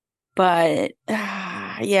 But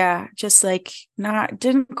yeah, just like not,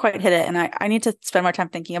 didn't quite hit it. And I need to spend more time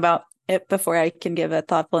thinking about it before I can give a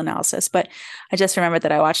thoughtful analysis. But I just remembered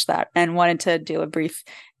that I watched that and wanted to do a brief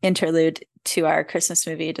interlude to our Christmas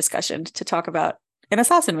movie discussion to talk about an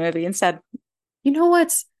assassin movie instead. You know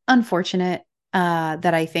what's unfortunate?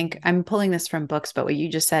 That I think I'm pulling this from books, but what you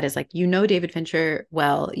just said is like, you know, David Fincher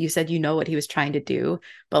well. You said you know what he was trying to do,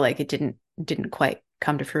 but like it didn't quite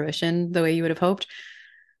come to fruition the way you would have hoped.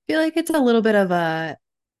 I feel like it's a little bit of a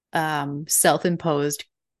self-imposed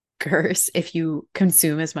curse if you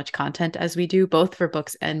consume as much content as we do, both for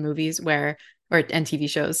books and movies where or and TV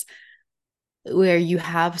shows, where you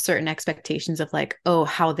have certain expectations of like, oh,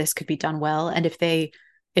 how this could be done well. And if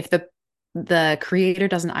the creator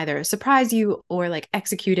doesn't either surprise you or like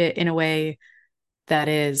execute it in a way that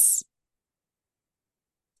is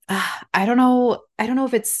I don't know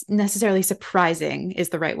if it's necessarily surprising is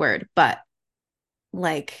the right word, but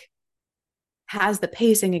like has the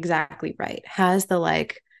pacing exactly right, has the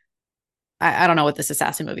like I don't know what this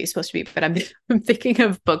assassin movie is supposed to be, but I'm thinking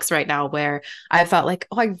of books right now where I felt like,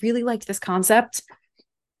 oh, I really liked this concept.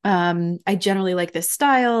 I generally like this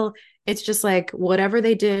style. It's just like whatever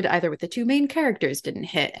they did either with the two main characters didn't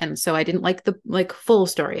hit. And so I didn't like the like full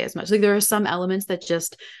story as much. Like there are some elements that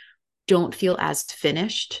just don't feel as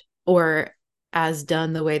finished or as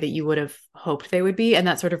done the way that you would have hoped they would be. And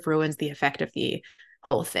that sort of ruins the effect of the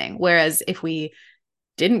whole thing. Whereas if we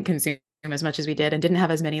didn't consume as much as we did and didn't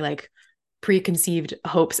have as many like preconceived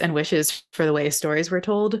hopes and wishes for the way stories were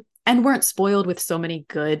told and weren't spoiled with so many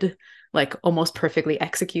good, like almost perfectly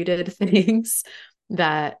executed things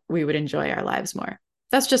that we would enjoy our lives more.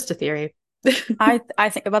 That's just a theory. I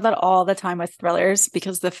think about that all the time with thrillers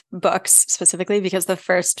because books specifically, because the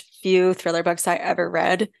first few thriller books I ever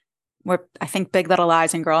read were, I think, Big Little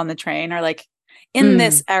Lies and Girl on the Train are like in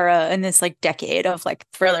this Mm, era, in this like decade of like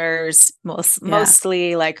thrillers, yeah.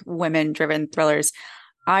 mostly like women driven thrillers.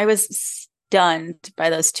 I was stunned by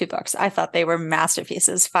those two books. I thought they were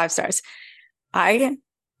masterpieces, 5 stars. I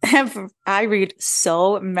I read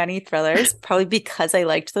so many thrillers, probably because I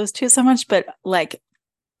liked those two so much, but like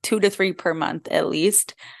 2 to 3 per month at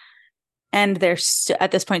least. And they're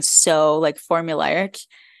at this point so like formulaic.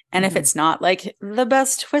 And if Mm-hmm. it's not like the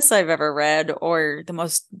best twist I've ever read or the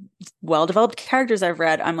most well developed characters I've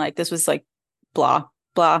read, I'm like, this was like blah,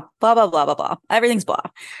 blah, blah, blah, blah, blah, blah. Everything's blah.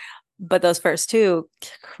 But those first two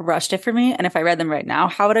crushed it for me. And if I read them right now,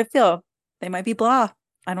 how would I feel? They might be blah.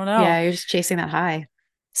 I don't know. Yeah, you're just chasing that high.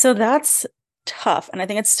 So that's tough. And I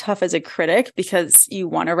think it's tough as a critic because you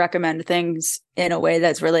want to recommend things in a way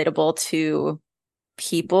that's relatable to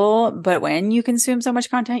people. But when you consume so much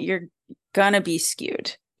content, you're going to be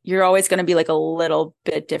skewed. You're always going to be like a little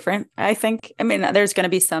bit different, I think. I mean, there's going to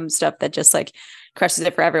be some stuff that just like crushes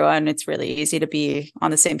it for everyone. It's really easy to be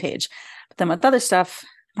on the same page. But then with other stuff,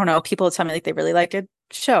 I don't know, people tell me like they really like a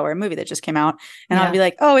show or a movie that just came out. And I'll be Yeah.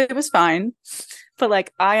 like, oh, it was fine. But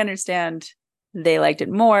like, I understand they liked it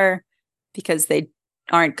more because they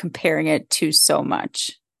aren't comparing it to so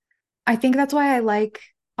much. I think that's why I like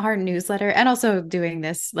our newsletter and also doing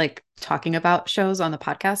this, like talking about shows on the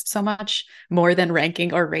podcast so much more than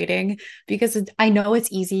ranking or rating, because I know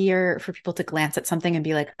it's easier for people to glance at something and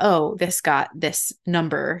be like, oh, this got this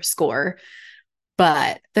number score.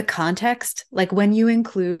 But the context, like when you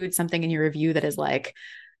include something in your review that is like,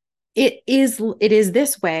 it is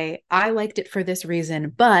this way. I liked it for this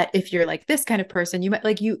reason. But if you're like this kind of person, you might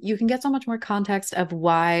like you can get so much more context of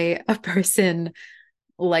why a person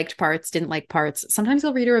liked parts, didn't like parts. Sometimes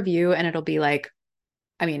you'll read a review and it'll be like,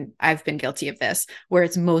 I mean, I've been guilty of this, where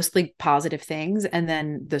it's mostly positive things. And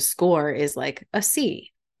then the score is like a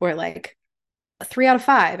C or like a 3 out of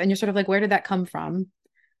 5. And you're sort of like, where did that come from?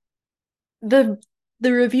 The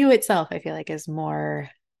the review itself, I feel like, is more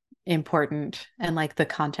important and like the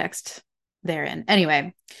context therein.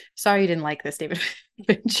 Anyway, sorry you didn't like this David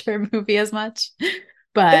Fincher movie as much.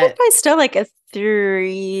 It was But probably still like a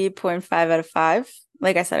 3.5 out of 5.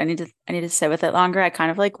 Like I said, I need to sit with it longer. I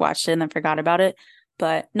kind of like watched it and then forgot about it.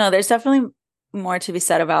 But no, there's definitely more to be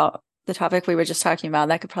said about the topic we were just talking about.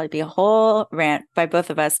 That could probably be a whole rant by both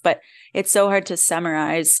of us, but it's so hard to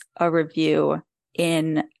summarize a review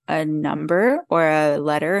in a number or a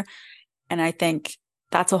letter. And I think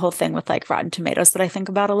that's a whole thing with like Rotten Tomatoes that I think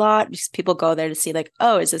about a lot because people go there to see like,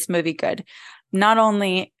 oh, is this movie good? Not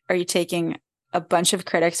only are you taking a bunch of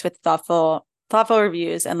critics with thoughtful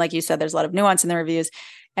reviews, and like you said, there's a lot of nuance in the reviews,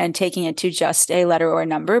 and taking it to just a letter or a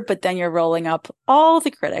number, but then you're rolling up all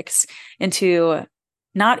the critics into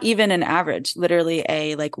not even an average, literally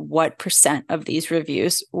a like what percent of these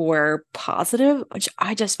reviews were positive, which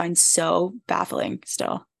I just find so baffling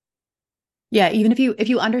still. yeah, even if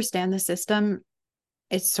you understand the system,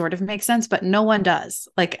 it sort of makes sense, but no one does.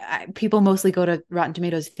 Like people mostly go to Rotten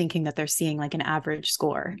Tomatoes thinking that they're seeing like an average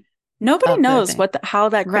score Nobody of the knows thing. how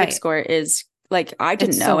that critic Right. score is. Like I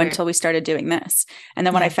didn't It's so know weird. until we started doing this. And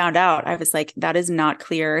then when I Yeah, found out, I was like, that is not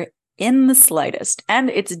clear in the slightest. And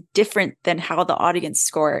it's different than how the audience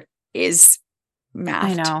score is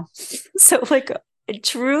I mathed. know. So like it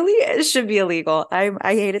should be illegal. I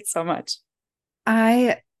hate it so much.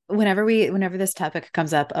 I whenever this topic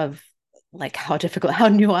comes up of like how difficult, how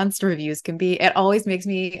nuanced reviews can be, it always makes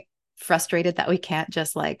me frustrated that we can't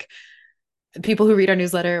just like people who read our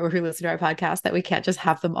newsletter or who listen to our podcast that we can't just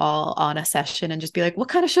have them all on a session and just be like, what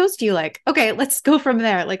kind of shows do you like? Okay, let's go from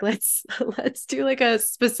there. Like let's do like a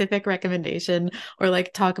specific recommendation or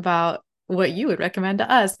like talk about what you would recommend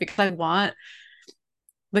to us because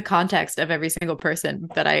the context of every single person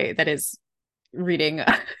that is reading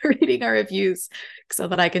reading our reviews so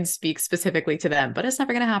that I can speak specifically to them, but it's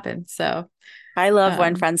never going to happen. So, I love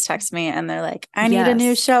when um friends text me and they're like, I need a new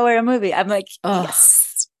yes. show or a movie. I'm like, Oh,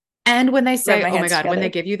 yes, and when they rub say, my oh my hands God, when they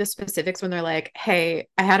together. give you the specifics, when they're like, hey,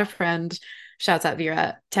 I had a friend, shouts out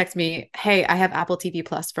Vera, text me, hey, I have Apple TV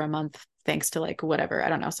Plus for a month, thanks to like whatever, I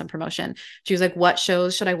don't know, some promotion. She was like, what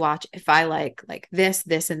shows should I watch if I like this,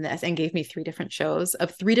 and this, and gave me three different shows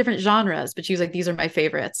of three different genres. But she was like, these are my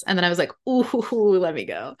favorites. And then I was like, ooh, let me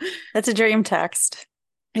go. That's a dream text.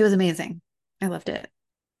 It was amazing. I loved it.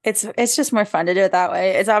 It's just more fun to do it that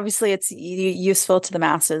way. It's obviously it's useful to the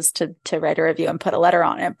masses to write a review and put a letter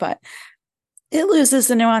on it, but it loses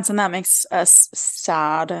the nuance and that makes us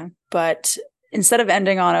sad. But instead of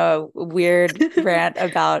ending on a weird rant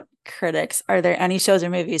about critics, are there any shows or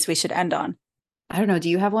movies we should end on? I don't know. Do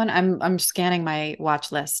you have one? I'm scanning my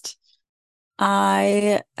watch list.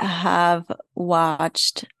 I have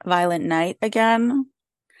watched Violent Night again.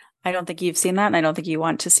 I don't think you've seen that, and I don't think you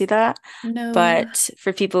want to see that. No. But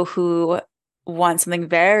for people who want something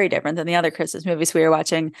very different than the other Christmas movies we were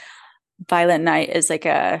watching, Violent Night is like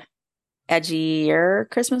a edgier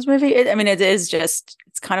Christmas movie. I mean, it is just,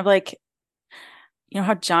 it's kind of like, you know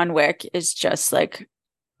how John Wick is just like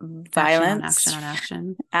Action on action violence, on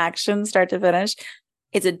action. action, start to finish.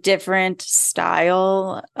 It's a different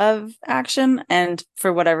style of action. And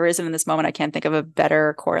for whatever reason, in this moment, I can't think of a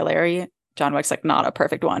better corollary. John Wick's like not a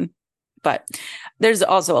perfect one, but there's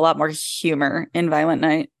also a lot more humor in Violent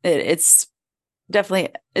Night. It's definitely,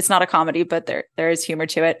 it's not a comedy, but there is humor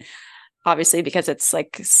to it. Obviously, because it's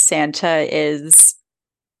like Santa is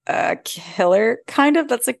a killer, kind of.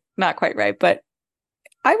 That's like not quite right, but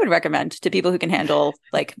I would recommend to people who can handle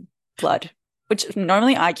like blood, which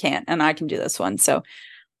normally I can't, and I can do this one. So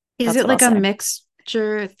Is that's it what I'll like a say.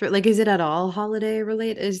 mixture? Like, is it at all holiday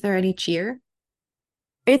related? Is there any cheer,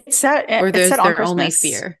 or It's there's set on there only Christmas.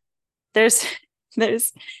 fear? There's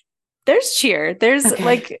there's there's cheer. There's Okay.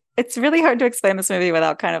 like it's really hard to explain this movie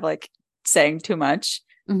without kind of like saying too much.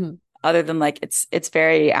 Hmm. Other than like it's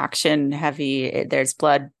very action heavy. There's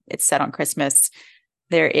blood. It's set on Christmas.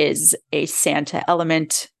 There is a Santa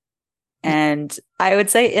element, and I would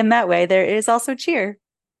say in that way there is also cheer.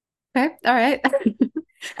 Okay. All right.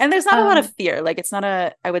 And there's not a lot of um, fear. Like it's not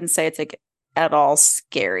a. I wouldn't say it's like at all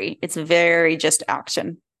scary. It's very just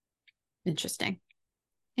action. interesting.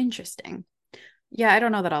 Interesting. Yeah, I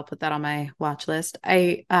don't know that I'll put that on my watch list.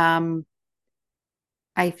 I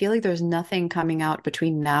feel like there's nothing coming out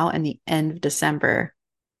between now and the end of December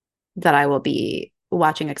that I will be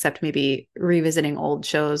watching, except maybe revisiting old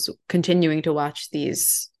shows, continuing to watch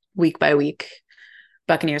these week by week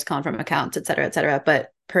Buccaneers calling from accounts, et cetera, et cetera. But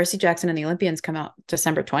Percy Jackson and the Olympians come out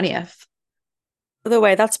December 20th. By the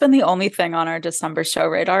way, that's been the only thing on our December show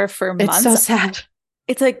radar for It's so months. sad.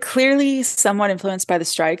 It's like clearly somewhat influenced by the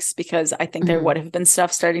strikes because I think there Mm-hmm. would have been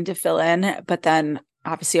stuff starting to fill in, but then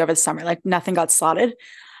obviously over the summer, like nothing got slotted.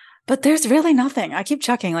 But there's really nothing. I keep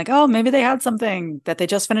checking, like, oh, maybe they had something that they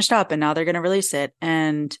just finished up and now they're going to release it.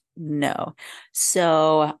 And no.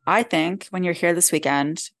 So I think when you're here this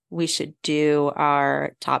weekend, we should do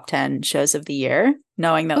our top 10 shows of the year,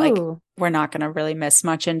 knowing that like Ooh, we're not going to really miss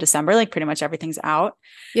much in December. Like pretty much everything's out.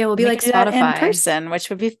 yeah, we'll And be we like can do that in Spotify. person, which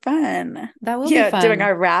would be fun. That will be Yeah, doing fun.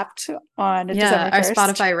 our wrapped on Yeah, December our 1st.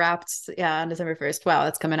 Spotify wrapped, yeah, on December 1st. Wow,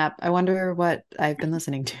 that's coming up. I wonder what I've been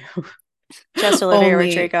listening to. Just Olivia Only,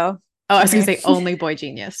 Rodrigo oh, I for was gonna me. say only Boy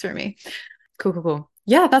Genius for me. Cool, cool, cool.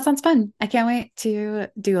 Yeah, that sounds fun. I can't wait to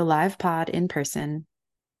do a live pod in person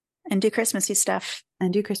And do Christmassy stuff.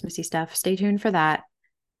 and do Christmassy stuff. Stay tuned for that.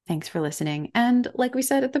 Thanks for listening. And like we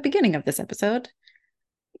said at the beginning of this episode,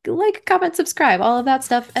 like, comment, subscribe, all of that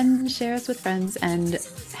stuff, and share us with friends. And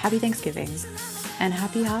happy Thanksgiving and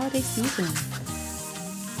happy holiday season.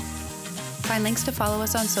 Find links to follow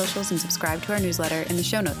us on socials and subscribe to our newsletter in the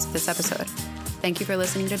show notes of this episode. Thank you for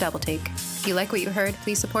listening to Double Take. If you like what you heard,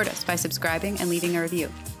 please support us by subscribing and leaving a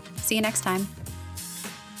review. See you next time.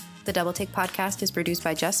 The Double Take podcast is produced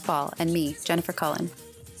by Jess Spall and me, Jennifer Cullen.